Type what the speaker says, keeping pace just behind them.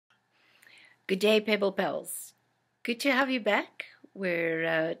Good day, Pebble Pals. Good to have you back.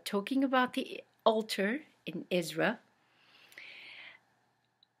 We're talking about the altar in Ezra.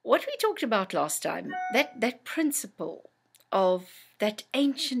 What we talked about last time, that principle of that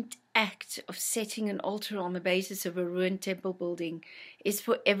ancient act of setting an altar on the basis of a ruined temple building is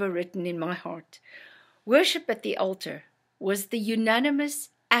forever written in my heart. Worship at the altar was the unanimous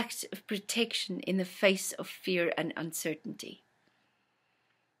act of protection in the face of fear and uncertainty.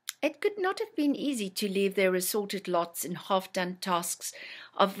 It could not have been easy to leave their assorted lots and half-done tasks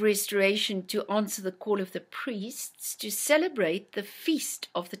of restoration to answer the call of the priests to celebrate the Feast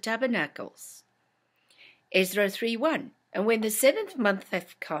of the Tabernacles. Ezra 3:1. And when the 7th month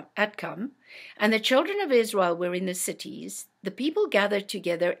had come, and the children of Israel were in the cities, the people gathered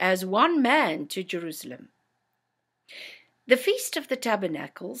together as one man to Jerusalem. The Feast of the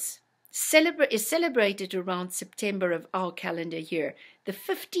Tabernacles is celebrated around September of our calendar year, the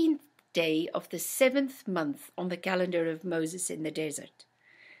 15th day of the 7th month on the calendar of Moses in the desert.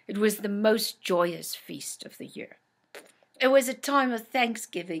 It was the most joyous feast of the year. It was a time of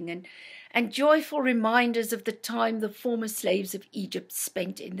thanksgiving and joyful reminders of the time the former slaves of Egypt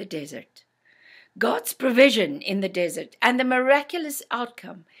spent in the desert. God's provision in the desert and the miraculous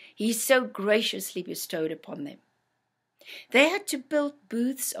outcome He so graciously bestowed upon them. They had to build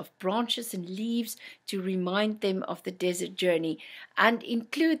booths of branches and leaves to remind them of the desert journey and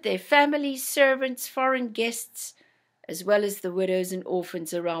include their families, servants, foreign guests, as well as the widows and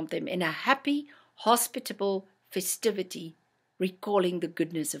orphans around them in a happy, hospitable festivity, recalling the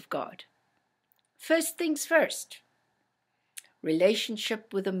goodness of God. First things first.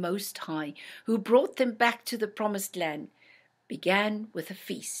 Relationship with the Most High, who brought them back to the promised land, began with a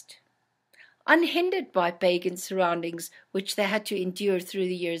feast. Unhindered by pagan surroundings which they had to endure through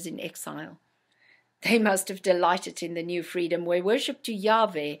the years in exile. They must have delighted in the new freedom where worship to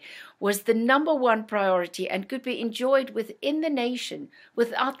Yahweh was the number one priority and could be enjoyed within the nation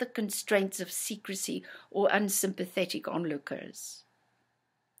without the constraints of secrecy or unsympathetic onlookers.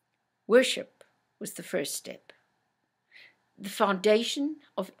 Worship was the first step, the foundation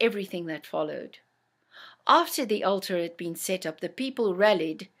of everything that followed. After the altar had been set up, the people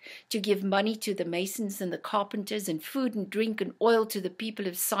rallied to give money to the masons and the carpenters and food and drink and oil to the people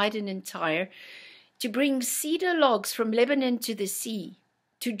of Sidon and Tyre, to bring cedar logs from Lebanon to the sea,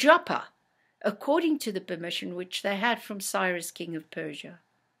 to Joppa, according to the permission which they had from Cyrus, king of Persia.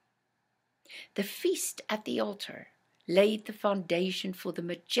 The feast at the altar laid the foundation for the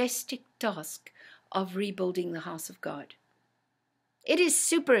majestic task of rebuilding the house of God. It is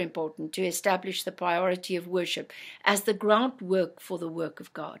super important to establish the priority of worship as the groundwork for the work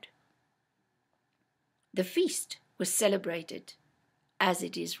of God. The feast was celebrated as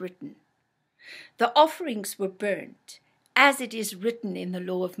it is written. The offerings were burnt as it is written in the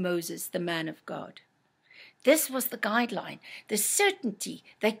law of Moses, the man of God. This was the guideline, the certainty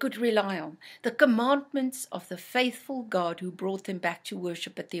they could rely on, the commandments of the faithful God who brought them back to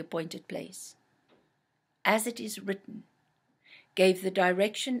worship at the appointed place. As it is written, gave the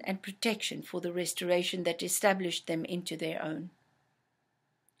direction and protection for the restoration that established them into their own.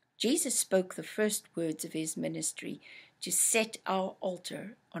 Jesus spoke the first words of His ministry to set our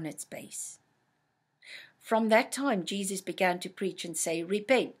altar on its base. From that time, Jesus began to preach and say,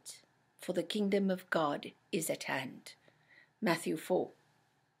 "Repent, for the kingdom of God is at hand." Matthew 4.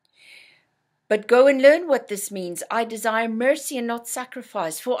 But go and learn what this means. I desire mercy and not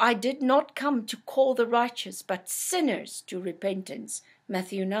sacrifice, for I did not come to call the righteous, but sinners to repentance.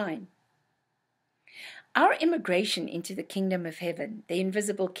 Matthew 9. Our immigration into the kingdom of heaven, the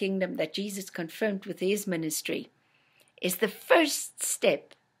invisible kingdom that Jesus confirmed with His ministry, is the first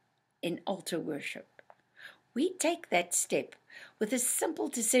step in altar worship. We take that step with a simple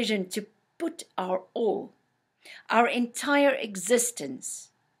decision to put our all, our entire existence,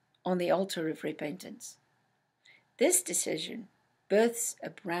 on the altar of repentance. This decision births a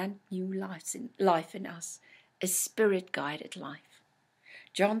brand new life in us, a spirit-guided life.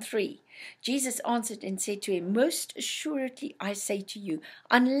 John 3, Jesus answered and said to him, "Most assuredly I say to you,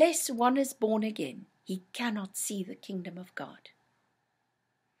 unless one is born again, he cannot see the kingdom of God."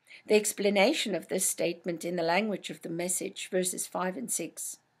 The explanation of this statement in the language of the Message, verses 5 and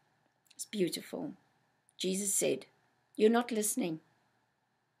 6, is beautiful. Jesus said, "You're not listening.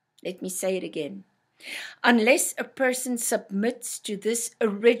 Let me say it again. Unless a person submits to this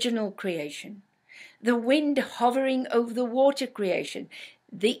original creation, the wind hovering over the water creation,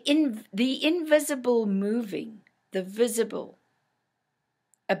 the invisible moving, the visible,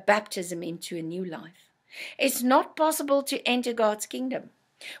 a baptism into a new life, it's not possible to enter God's kingdom.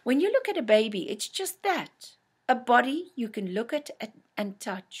 When you look at a baby, it's just that, a body you can look at and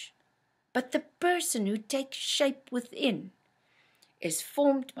touch. But the person who takes shape within is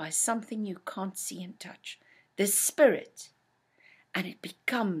formed by something you can't see and touch, the spirit, and it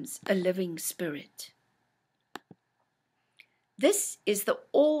becomes a living spirit. This is the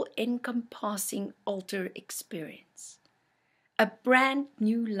all-encompassing altar experience. A brand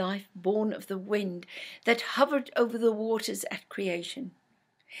new life born of the wind that hovered over the waters at creation.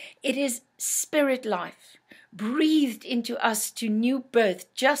 It is spirit life, breathed into us to new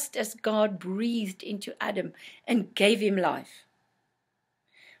birth, just as God breathed into Adam and gave him life.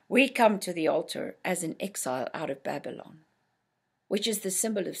 We come to the altar as an exile out of Babylon, which is the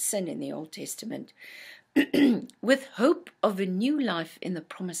symbol of sin in the Old Testament, with hope of a new life in the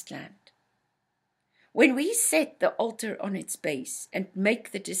promised land. When we set the altar on its base and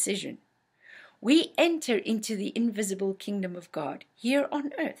make the decision, we enter into the invisible kingdom of God here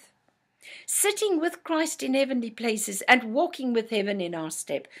on earth, sitting with Christ in heavenly places and walking with heaven in our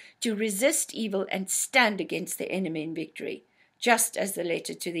step to resist evil and stand against the enemy in victory, just as the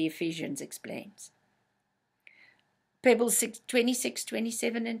letter to the Ephesians explains. Pebbles 26,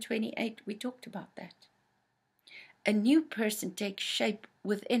 27, and 28, we talked about that. A new person takes shape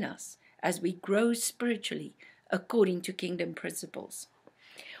within us as we grow spiritually according to kingdom principles.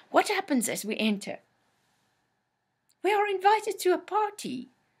 What happens as we enter? We are invited to a party,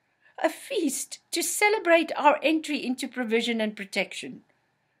 a feast, to celebrate our entry into provision and protection.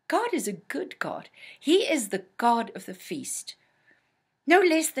 God is a good God. He is the God of the feast. No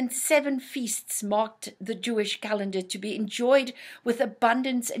less than 7 feasts marked the Jewish calendar to be enjoyed with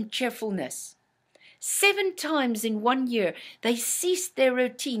abundance and cheerfulness. 7 times in 1 year, they ceased their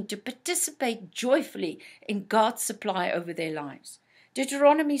routine to participate joyfully in God's supply over their lives.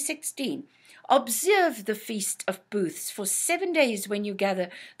 Deuteronomy 16, observe the Feast of Booths for 7 days when you gather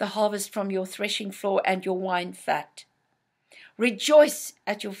the harvest from your threshing floor and your wine fat. Rejoice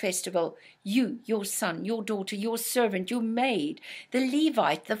at your festival, you, your son, your daughter, your servant, your maid, the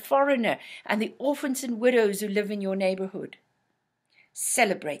Levite, the foreigner, and the orphans and widows who live in your neighborhood.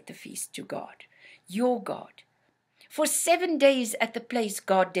 Celebrate the feast to God, your God, for 7 days at the place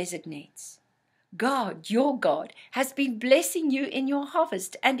God designates. God, your God, has been blessing you in your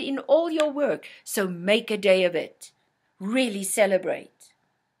harvest and in all your work, so make a day of it. Really celebrate.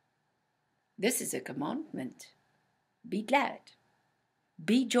 This is a commandment. Be glad.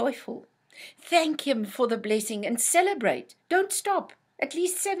 Be joyful. Thank him for the blessing and celebrate. Don't stop. At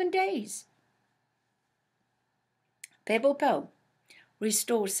least 7 days. Pebble Pearl,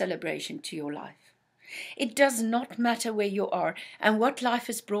 restore celebration to your life. It does not matter where you are and what life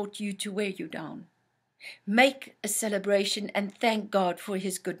has brought you to wear you down. Make a celebration and thank God for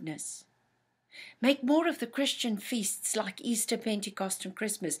his goodness. Make more of the Christian feasts like Easter, Pentecost, and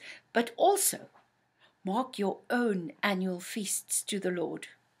Christmas, but also mark your own annual feasts to the Lord.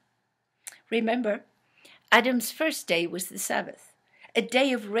 Remember, Adam's first day was the Sabbath, a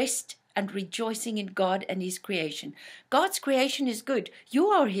day of rest and rejoicing in God and his creation. God's creation is good. You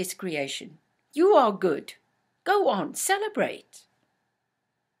are his creation. You are good. Go on, celebrate.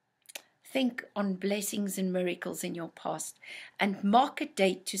 Think on blessings and miracles in your past and mark a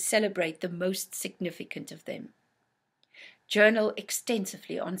date to celebrate the most significant of them. Journal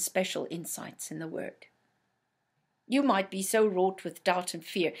extensively on special insights in the Word. You might be so wrought with doubt and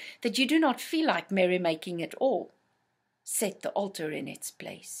fear that you do not feel like merrymaking at all. Set the altar in its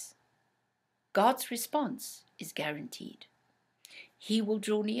place. God's response is guaranteed. He will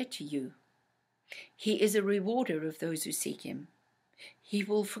draw near to you. He is a rewarder of those who seek him. He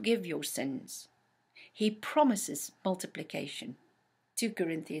will forgive your sins. He promises multiplication. 2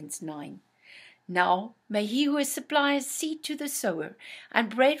 Corinthians 9. Now may he who supplies seed to the sower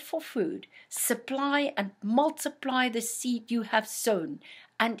and bread for food supply and multiply the seed you have sown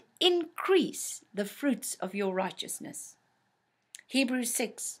and increase the fruits of your righteousness. Hebrews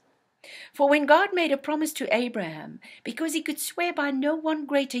 6. For when God made a promise to Abraham, because he could swear by no one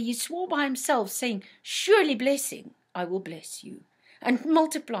greater, he swore by himself, saying, surely blessing, I will bless you, and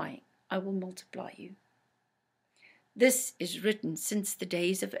multiplying, I will multiply you. This is written since the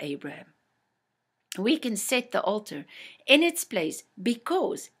days of Abraham. We can set the altar in its place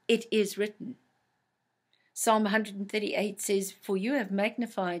because it is written. Psalm 138 says, for you have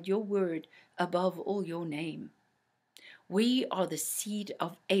magnified your word above all your name. We are the seed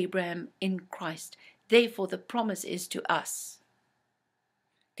of Abraham in Christ. Therefore, the promise is to us.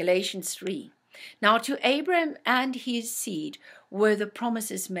 Galatians 3. Now to Abraham and his seed were the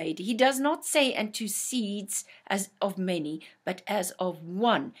promises made. He does not say, and to seeds as of many, but as of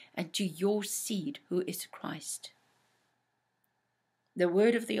one, and to your seed, who is Christ. The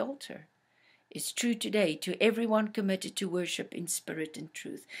word of the altar is true today to everyone committed to worship in spirit and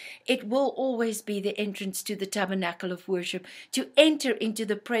truth. It will always be the entrance to the tabernacle of worship, to enter into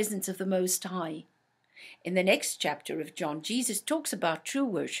the presence of the Most High. In the next chapter of John, Jesus talks about true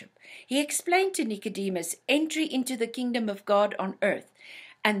worship. He explained to Nicodemus entry into the kingdom of God on earth,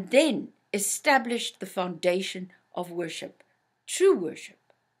 and then established the foundation of worship. True worship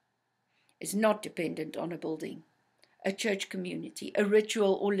is not dependent on a building, a church community, a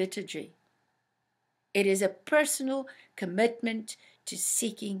ritual or liturgy. It is a personal commitment to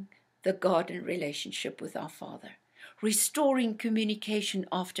seeking the garden relationship with our Father, restoring communication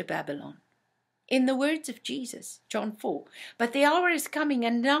after Babylon. In the words of Jesus, John 4, but the hour is coming,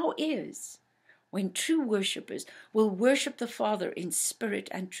 and now is, when true worshippers will worship the Father in spirit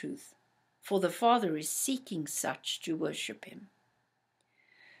and truth, for the Father is seeking such to worship him.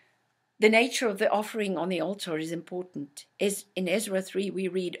 The nature of the offering on the altar is important. As in Ezra 3 we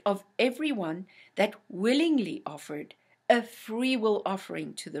read, of everyone that willingly offered a free will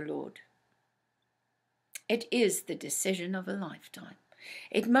offering to the Lord. It is the decision of a lifetime.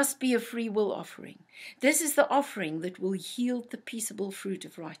 It must be a free will offering. This is the offering that will yield the peaceable fruit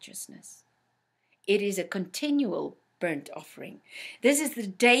of righteousness. It is a continual burnt offering. This is the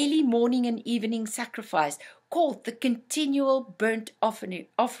daily morning and evening sacrifice, called the continual burnt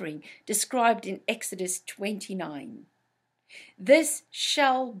offering, described in Exodus 29. This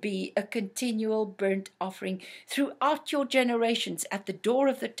shall be a continual burnt offering throughout your generations at the door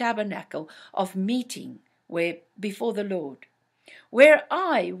of the tabernacle of meeting before the Lord, where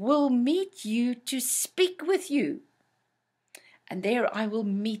I will meet you to speak with you. And there I will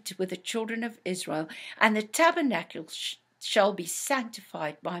meet with the children of Israel, and the tabernacle shall be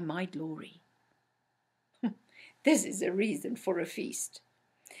sanctified by my glory. This is a reason for a feast.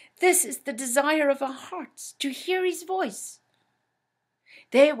 This is the desire of our hearts, to hear his voice.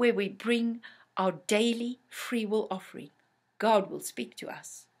 There where we bring our daily free will offering, God will speak to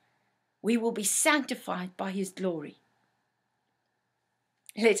us. We will be sanctified by his glory.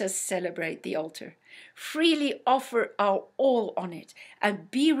 Let us celebrate the altar, freely offer our all on it, and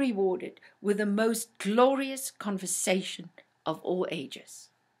be rewarded with the most glorious conversation of all ages.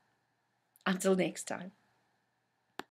 Until next time.